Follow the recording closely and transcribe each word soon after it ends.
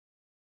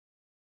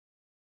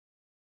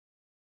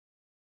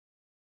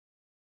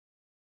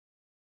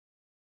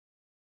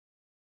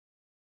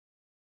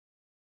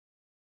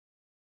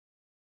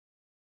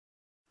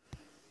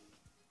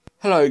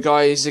Hello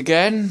guys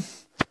again.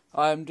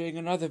 I'm doing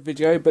another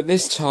video, but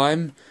this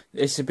time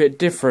it's a bit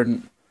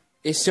different.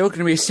 It's still going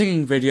to be a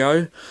singing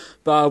video,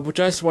 but I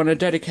just want to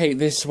dedicate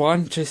this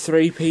one to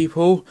 3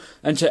 people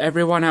and to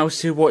everyone else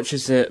who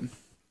watches it.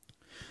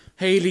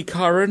 Hayley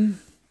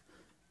Curran,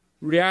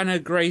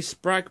 Rihanna Grace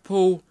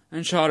Bragpool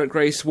and Charlotte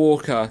Grace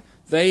Walker.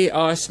 They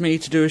asked me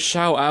to do a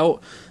shout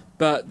out,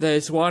 but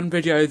there's one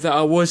video that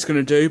I was going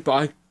to do, but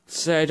I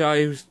said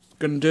I was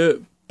going to do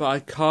it, but I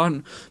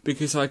can't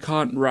because I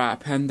can't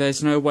rap and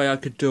there's no way I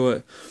could do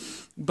it.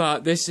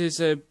 But this is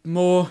a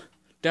more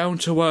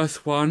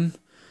down-to-earth one,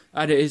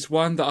 and it is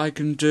one that I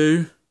can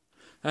do,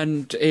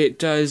 and it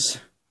does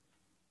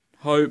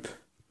hope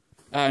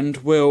and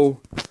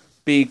will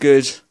be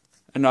good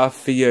enough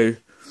for you.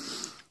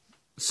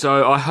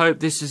 So I hope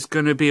this is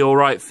going to be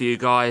alright for you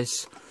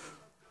guys.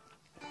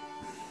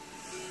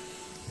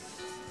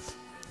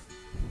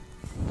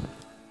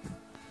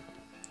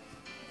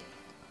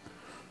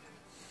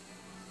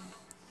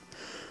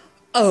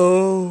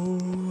 Oh,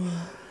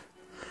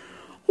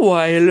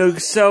 why you look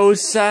so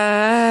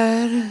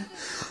sad?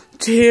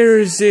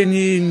 Tears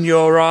in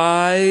your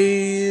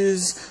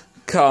eyes.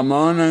 Come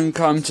on and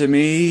come to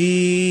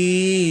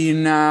me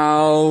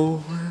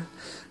now.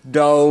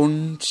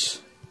 Don't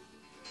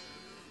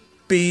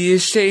be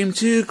ashamed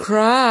to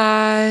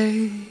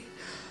cry.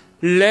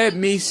 Let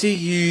me see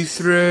you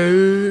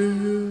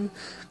through,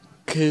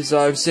 'cause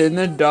I've seen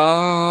the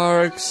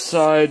dark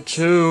side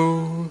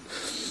too.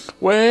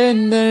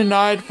 When the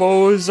night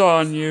falls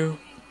on you,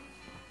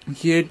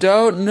 you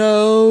don't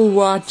know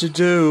what to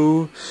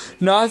do.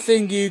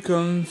 Nothing you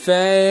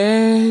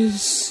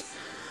confess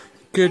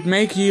could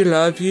make you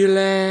love you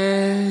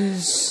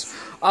less.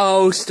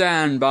 I'll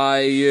stand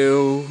by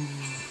you.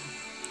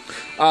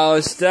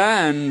 I'll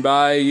stand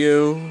by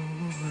you.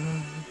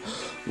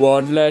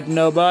 Won't let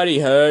nobody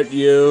hurt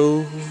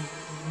you.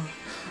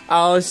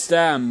 I'll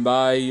stand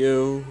by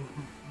you.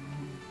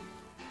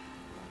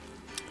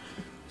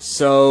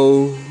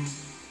 So,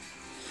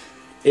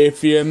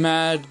 if you're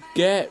mad,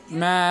 get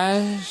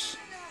mad.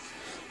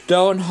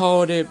 Don't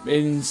hold it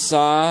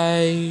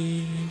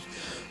inside.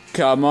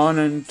 Come on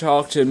and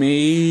talk to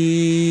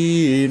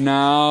me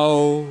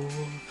now.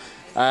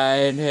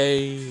 And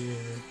hey,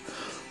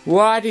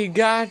 what you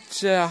got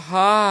to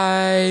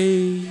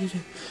hide?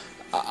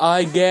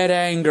 I get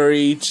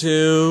angry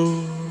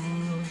too.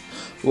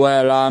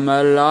 Well, I'm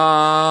a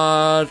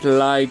lot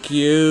like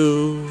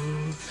you.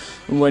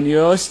 When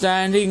you're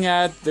standing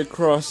at the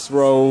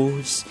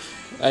crossroads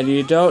and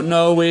you don't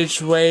know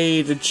which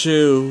way to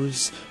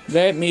choose,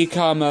 let me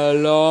come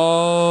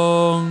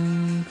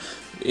along.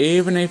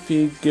 Even if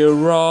you go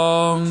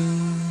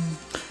wrong,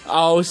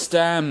 I'll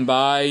stand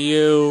by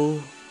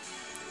you.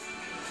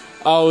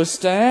 I'll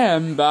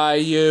stand by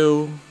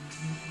you.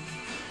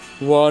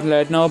 Won't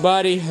let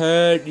nobody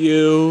hurt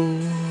you.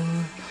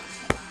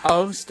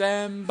 I'll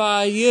stand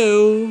by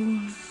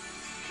you.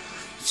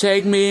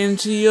 Take me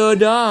into your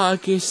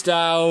darkest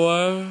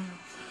hour.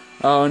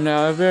 I'll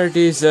never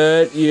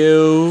desert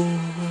you.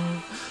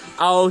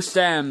 I'll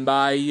stand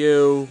by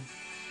you.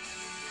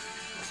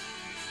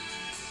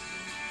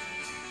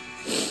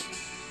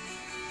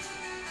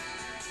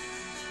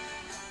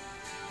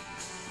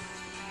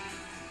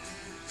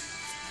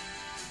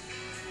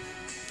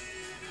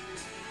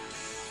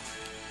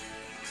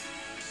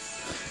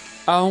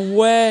 And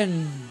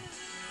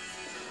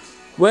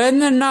when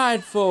the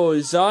night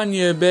falls on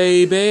you,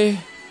 baby,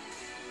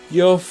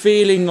 you're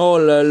feeling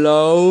all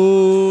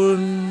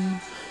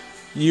alone.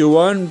 You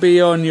won't be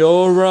on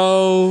your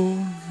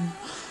own.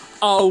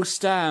 I'll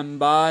stand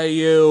by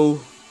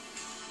you.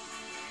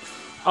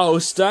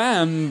 I'll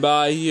stand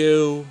by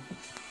you.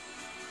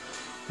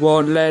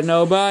 Won't let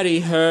nobody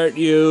hurt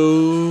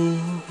you.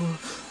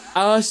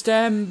 I'll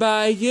stand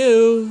by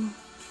you.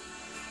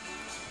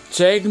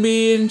 Take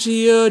me into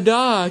your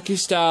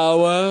darkest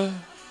hour,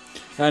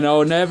 and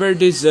I'll never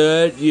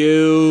desert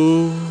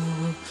you.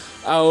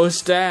 I'll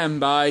stand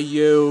by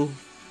you.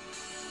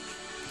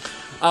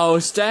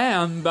 I'll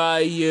stand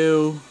by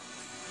you.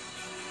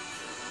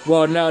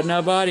 Won't let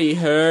nobody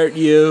hurt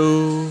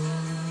you.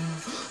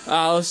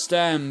 I'll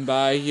stand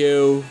by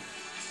you.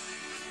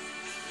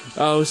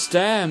 I'll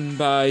stand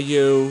by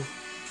you.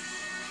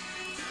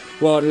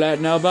 Won't let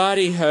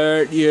nobody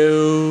hurt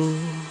you.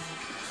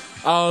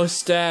 I'll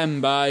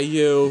stand by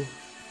you.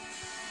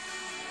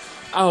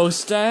 I'll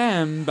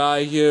stand by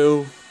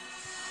you.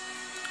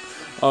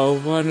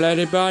 Oh, won't let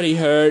anybody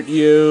hurt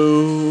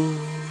you.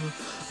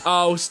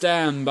 I'll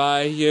stand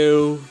by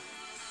you.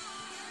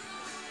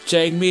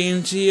 Take me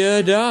into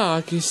your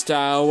darkest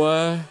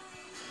hour,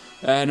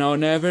 and I'll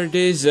never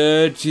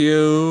desert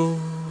you.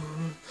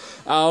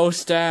 I'll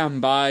stand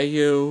by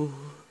you.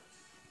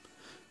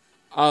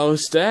 I'll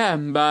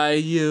stand by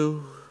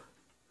you.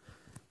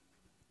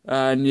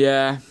 And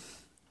yeah,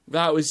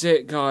 that was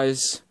it,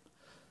 guys.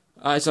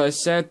 As I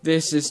said,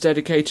 this is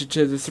dedicated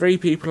to the 3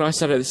 people I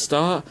said at the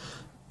start,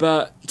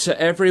 but to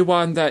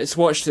everyone that's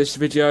watched this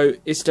video,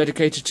 it's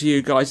dedicated to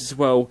you guys as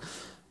well.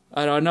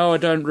 And I know I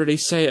don't really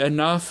say it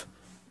enough,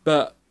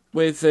 but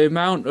with the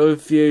amount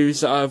of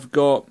views that I've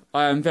got,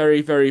 I am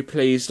very, very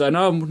pleased. I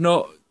know I'm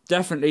not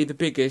definitely the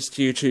biggest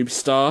YouTube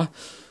star.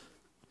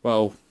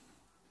 Well,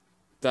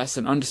 that's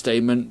an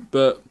understatement,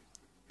 but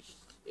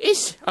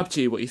it's up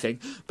to you what you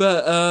think.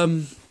 But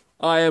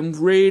I am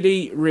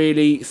really,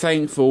 really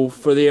thankful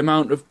for the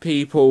amount of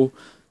people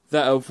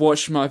that have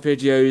watched my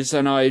videos,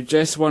 and I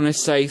just want to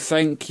say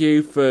thank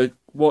you for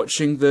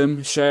watching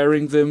them,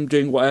 sharing them,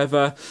 doing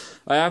whatever.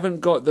 I haven't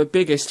got the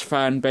biggest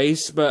fan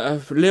base, but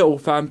a little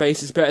fan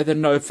base is better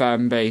than no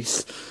fan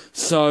base.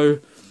 So,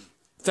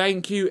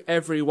 thank you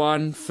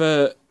everyone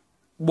for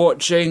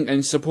watching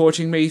and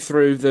supporting me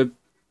through the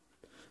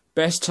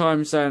best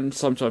times and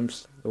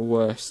sometimes the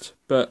worst.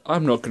 But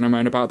I'm not going to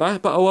moan about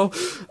that, but oh well.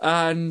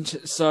 And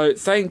so,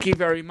 thank you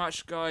very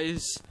much,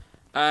 guys.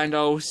 And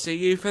I'll see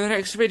you for the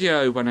next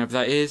video, whenever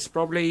that is,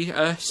 probably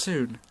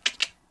soon.